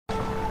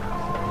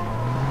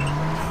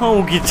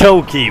Okie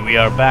dokie, we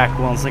are back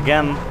once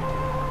again.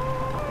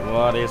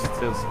 What is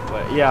this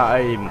place? Yeah,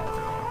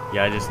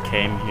 I just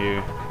came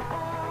here.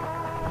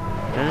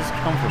 Did I just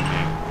come from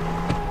here?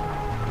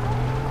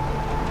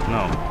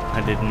 No,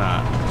 I did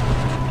not.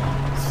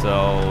 So,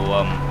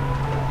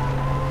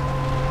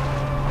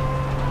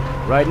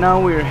 right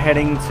now we're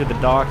heading to the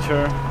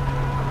doctor.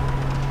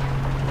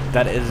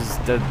 That is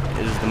the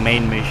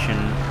main mission.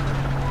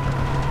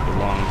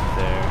 Belongs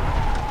there.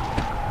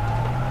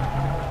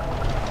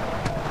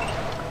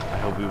 I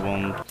hope we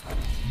won't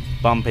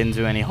bump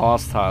into any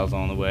hostiles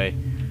on the way.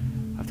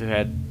 I have to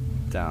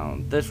head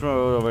down this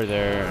road over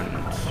there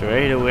and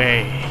straight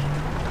away.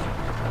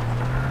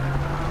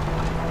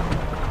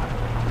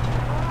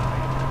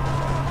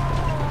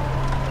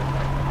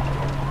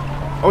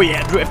 Oh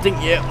yeah, drifting,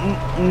 yeah.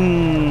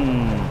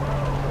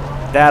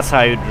 That's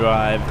how you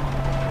drive.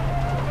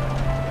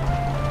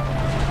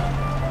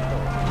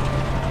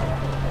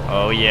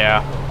 Oh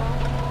yeah.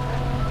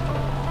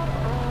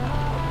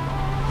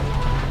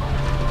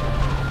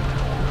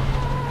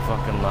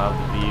 Fucking love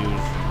the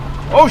views.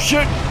 Oh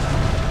shit!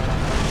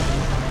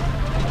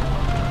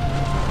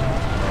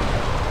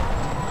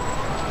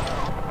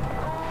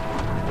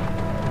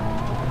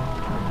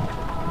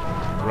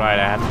 Right,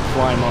 I have to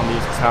climb on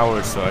these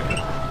towers so I can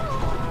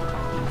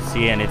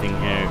see anything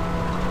here.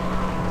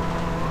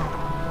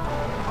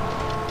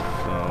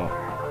 So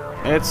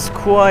it's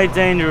quite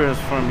dangerous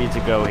for me to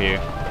go here.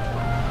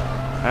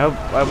 I hope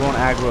I won't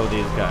aggro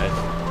these guys.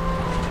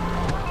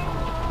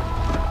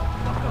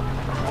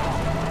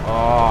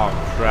 Oh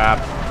crap.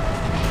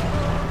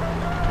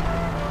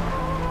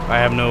 I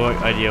have no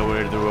idea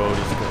where the road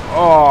is going.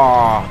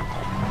 Oh!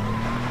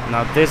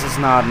 Now this is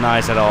not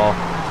nice at all.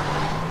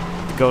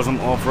 It goes on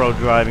off-road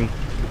driving.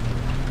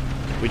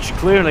 Which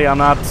clearly I'm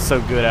not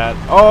so good at.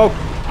 Oh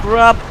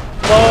crap!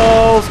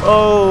 Balls!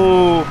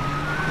 Oh!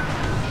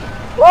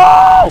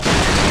 Whoa!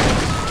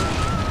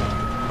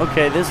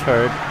 Okay, this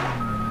hurt.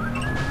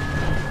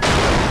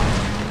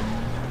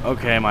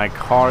 Okay, my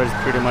car is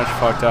pretty much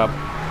fucked up.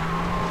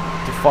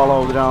 To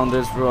follow down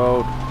this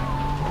road.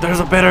 There's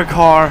a better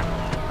car.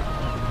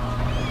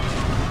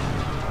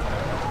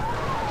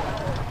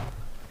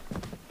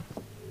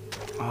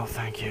 Oh,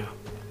 thank you.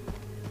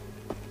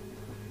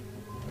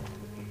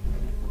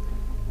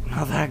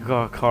 Now that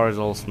car is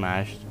all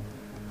smashed.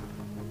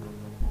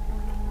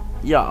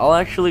 Yeah, I'll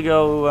actually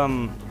go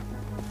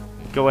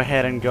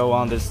ahead and go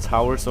on this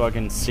tower so I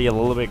can see a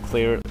little bit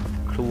clearer.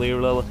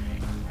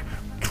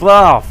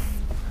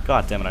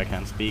 God damn it, I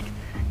can't speak.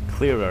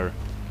 Clearer.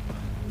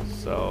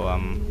 So,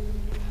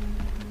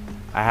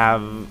 I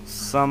have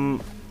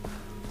some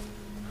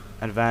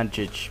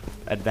advantage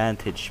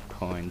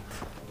point.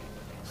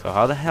 So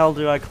how the hell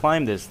do I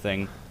climb this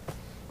thing?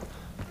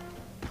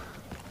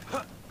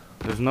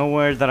 There's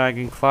nowhere that I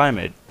can climb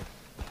it.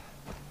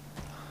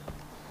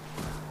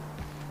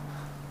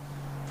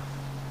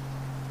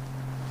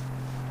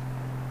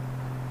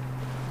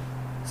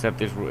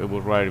 Except it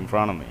was right in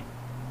front of me.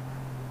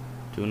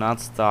 Do not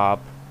stop.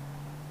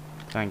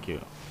 Thank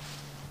you.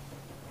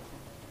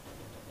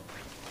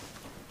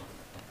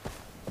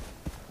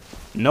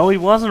 No, he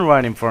wasn't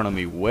right in front of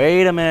me.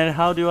 Wait a minute,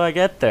 how do I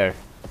get there?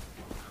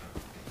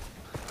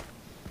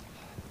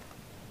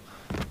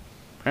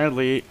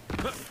 Apparently,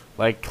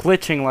 like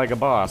glitching like a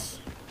boss.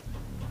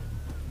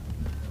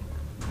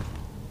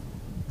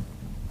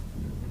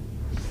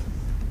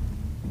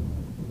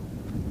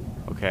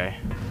 Okay.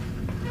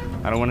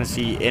 I don't want to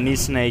see any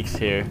snakes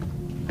here.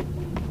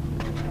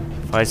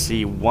 If I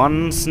see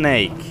one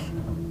snake,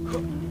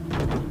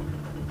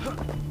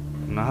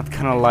 I'm not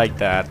gonna like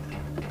that.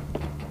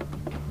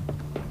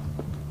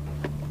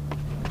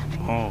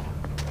 Oh,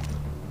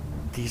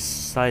 these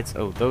sites.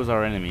 Oh, those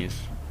are enemies.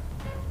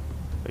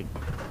 I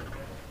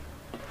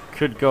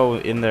could go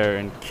in there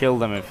and kill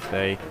them if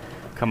they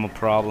become a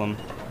problem.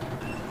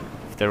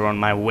 If they're on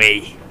my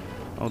way.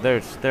 Oh,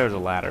 there's a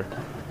ladder.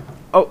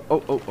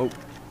 Oh.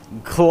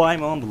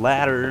 Climb on the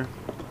ladder.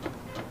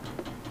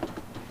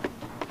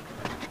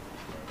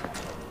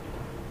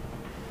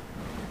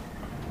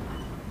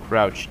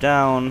 Crouch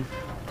down.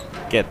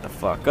 Get the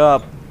fuck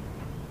up.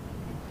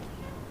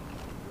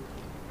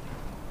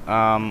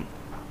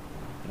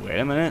 Wait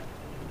a minute.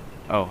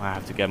 Oh, I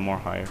have to get more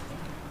higher.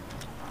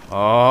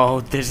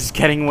 Oh, this is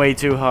getting way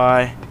too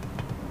high.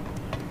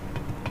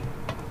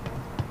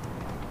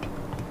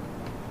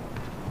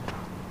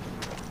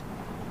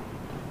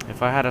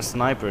 If I had a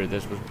sniper,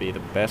 this would be the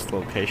best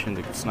location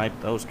to snipe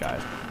those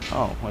guys.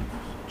 Oh, what?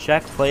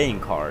 Check playing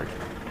card.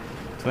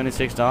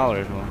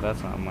 $26. Well,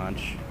 that's not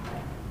much.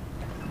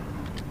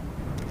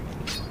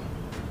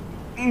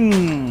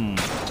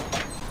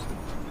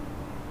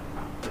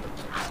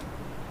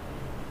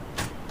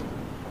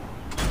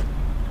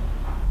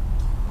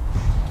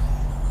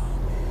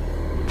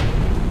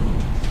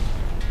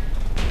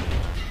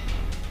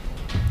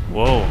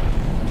 Whoa.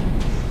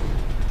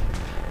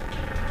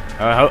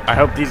 I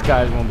hope these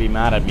guys won't be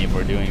mad at me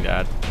for doing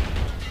that.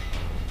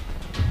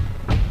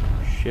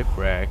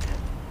 Shipwreck.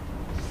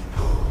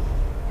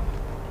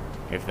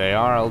 If they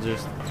are, I'll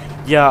just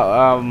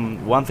Yeah,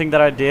 one thing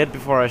that I did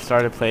before I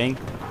started playing,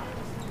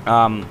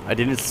 I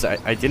didn't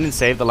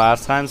save the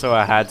last time, so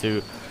I had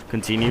to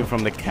continue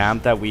from the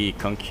camp that we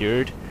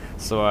conquered.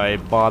 So I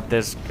bought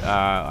this,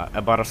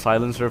 I bought a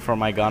silencer for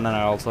my gun, and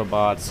I also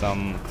bought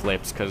some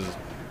clips, because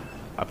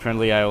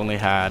apparently I only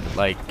had,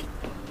 like,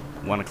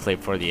 one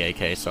clip for the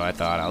AK, so I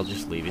thought I'll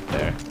just leave it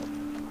there.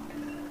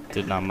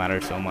 Did not matter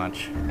so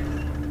much.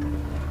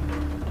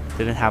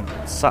 Didn't have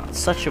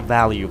such a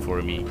value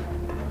for me.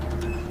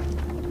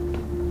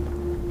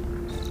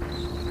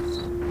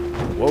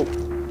 Whoa.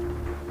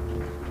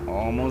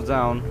 Almost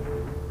down.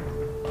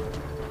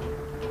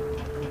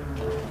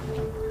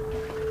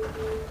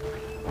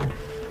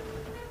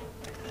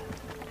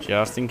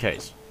 Just in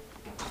case.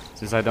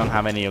 Since I don't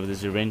have any of the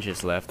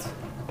syringes left.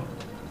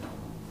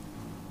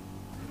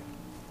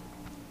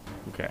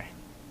 Okay.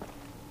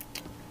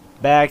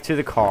 Back to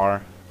the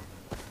car.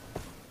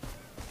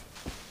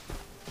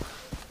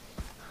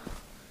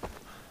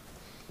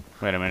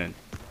 Wait a minute.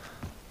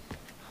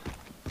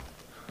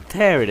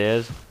 There it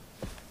is.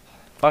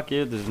 Fuck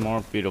you, this is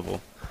more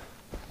beautiful.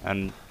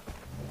 And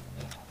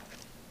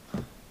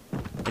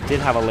it did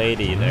have a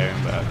lady there,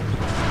 but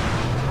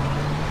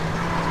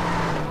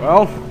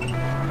well,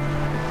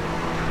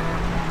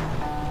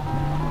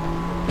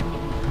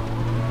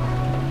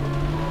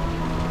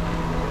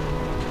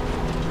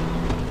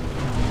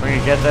 we're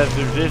gonna get that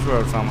through this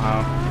road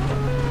somehow.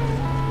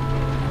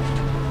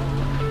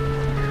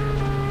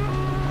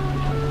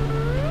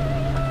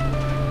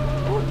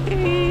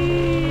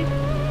 Okay.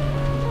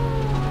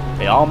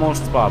 They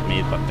almost spot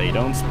me, but they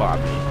don't spot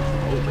me.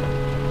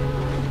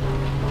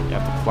 You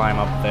have to climb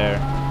up there.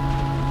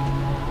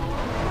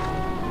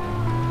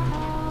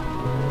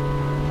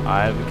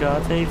 I've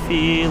got a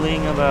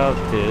feeling about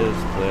this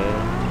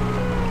place.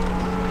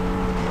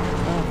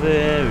 A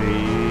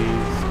very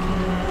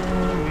scary.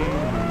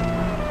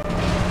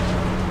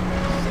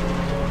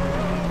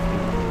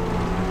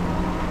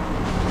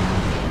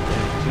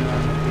 There's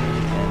gonna be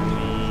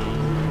enemies.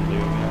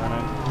 They're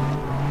gonna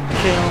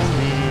kill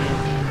me.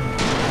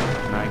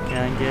 And I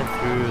can't get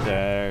through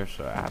there,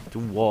 so I have to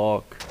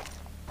walk.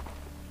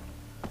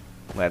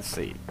 Let's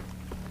see.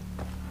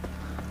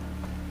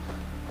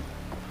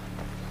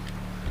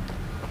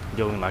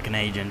 Going like an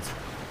agent.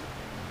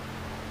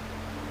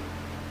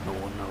 No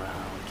one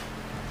around.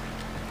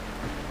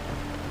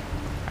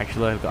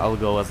 Actually, I'll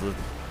go as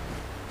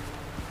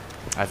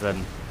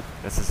an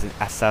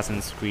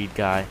Assassin's Creed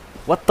guy.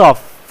 What the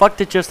fuck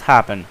did just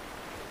happen?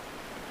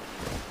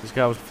 This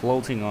guy was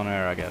floating on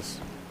air, I guess.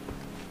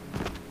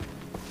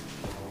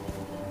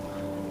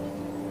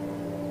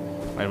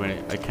 Wait a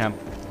minute, I can't.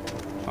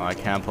 Oh, I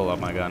can't pull up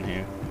my gun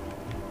here.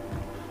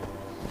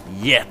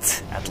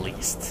 Yet, at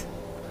least.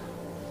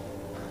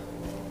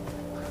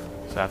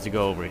 So I have to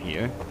go over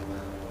here.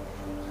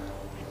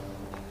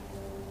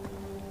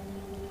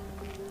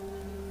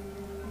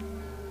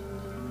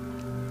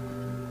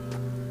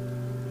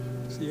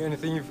 See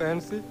anything you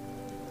fancy?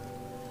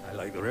 I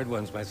like the red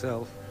ones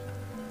myself.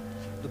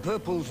 The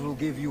purples will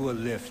give you a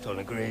lift on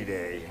a grey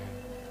day.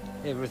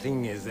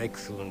 Everything is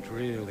excellent,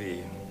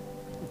 really.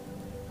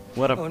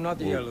 What a... Oh, not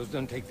the yellows.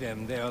 Don't take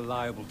them. They are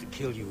liable to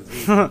kill you.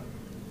 The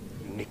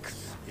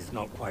mix is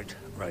not quite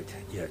right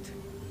yet.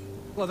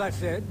 Well, that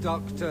said,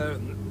 Dr.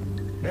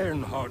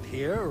 Bernhardt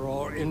here,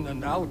 or in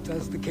and out,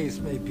 as the case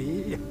may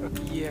be.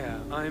 Yeah,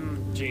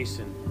 I'm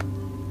Jason.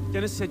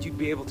 Dennis said you'd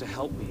be able to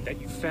help me,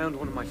 that you found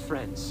one of my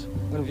friends.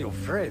 One of your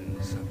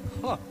friends?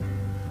 Huh.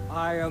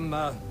 I am,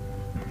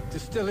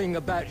 distilling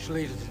a batch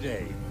later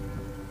today.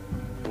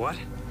 What?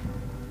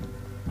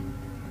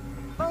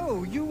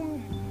 Oh, you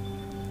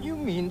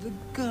mean the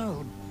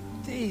girl,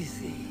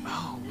 Daisy.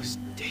 Oh, it was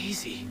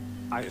Daisy.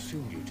 I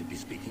assumed you to be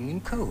speaking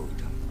in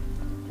code.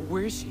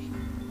 Where is she?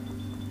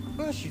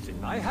 Well, she's in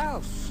my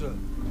house.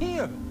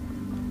 Here.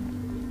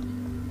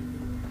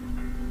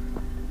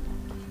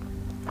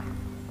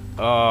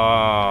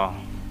 Oh.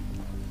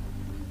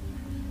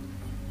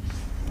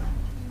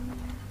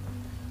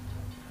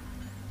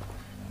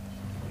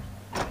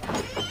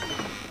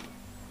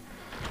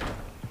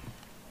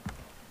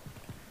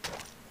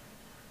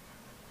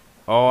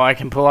 Oh, I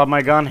can pull out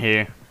my gun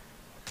here.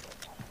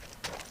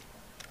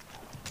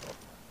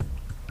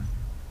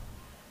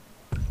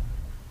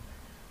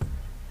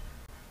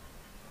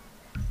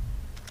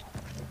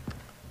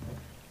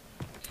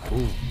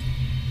 Ooh.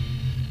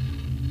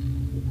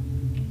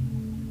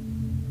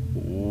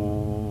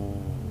 Ooh.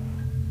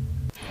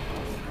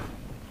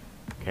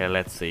 Okay,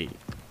 let's see.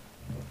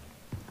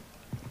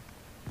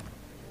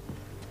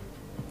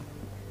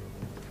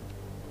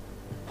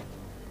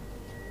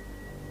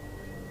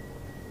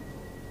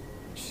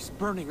 She's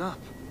burning up.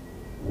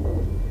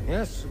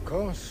 Yes, of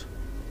course.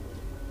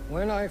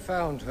 When I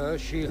found her,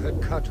 she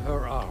had cut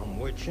her arm,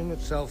 which in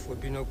itself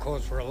would be no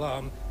cause for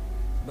alarm,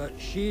 but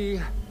she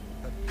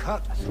had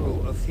cut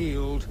through a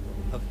field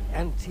of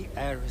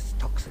Anti-Aris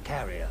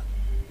toxicaria,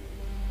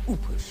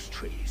 upas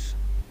trees.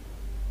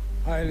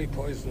 Highly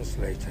poisonous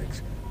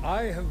latex.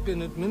 I have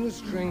been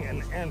administering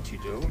an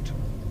antidote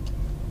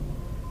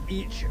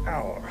each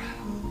hour.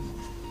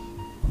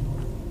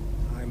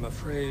 I'm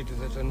afraid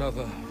that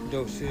another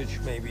dosage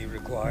may be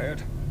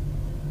required.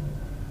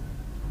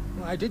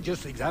 I did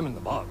just examine the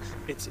box.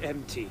 It's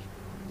empty.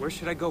 Where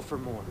should I go for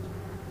more?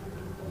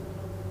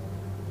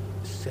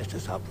 Set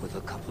us up with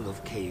a couple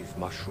of cave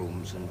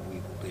mushrooms and we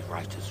will be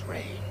right as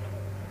rain.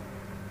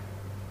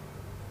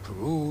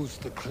 Peruse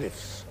the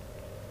cliffs.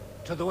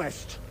 To the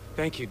west.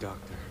 Thank you,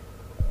 Doctor.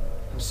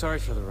 I'm sorry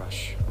for the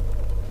rush.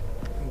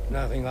 Think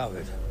nothing of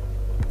it.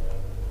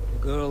 The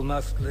girl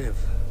must live.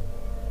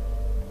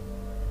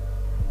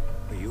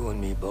 For you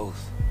and me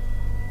both.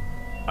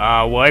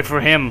 Wait for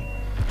him.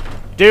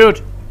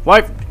 Dude,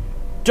 wife,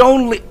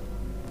 don't leave.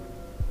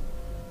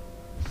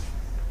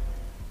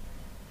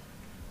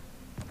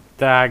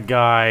 That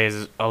guy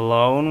is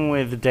alone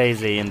with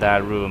Daisy in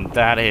that room.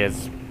 That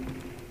is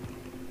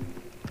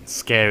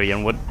scary.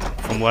 And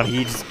from what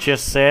he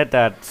just said,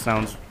 that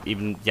sounds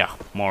even, yeah,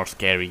 more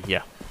scary.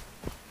 Yeah.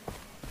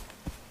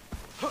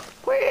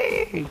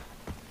 Whee!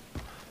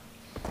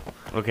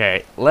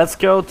 Okay, let's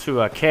go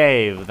to a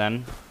cave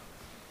then.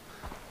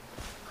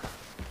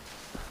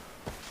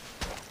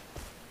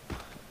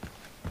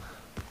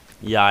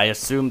 Yeah, I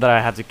assumed that I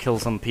had to kill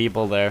some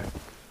people there.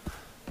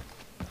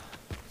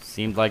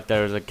 Seemed like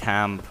there's a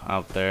camp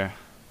out there.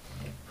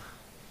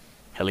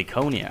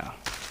 Heliconia.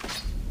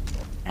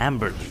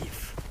 Amber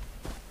leaf.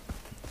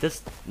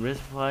 This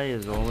recipe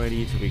is all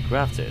ready to be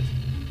crafted.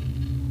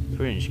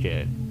 Syringe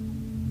kit.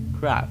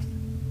 Craft.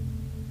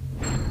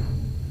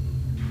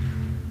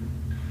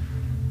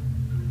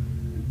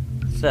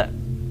 Set.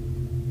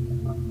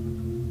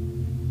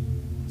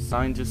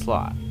 Assign to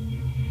slot.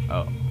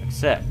 Oh,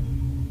 accept.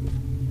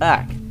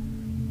 Back.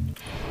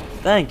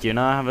 Thank you.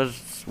 Now I have a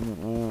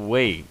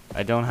wait.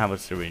 I don't have a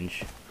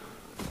syringe.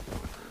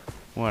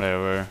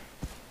 Whatever.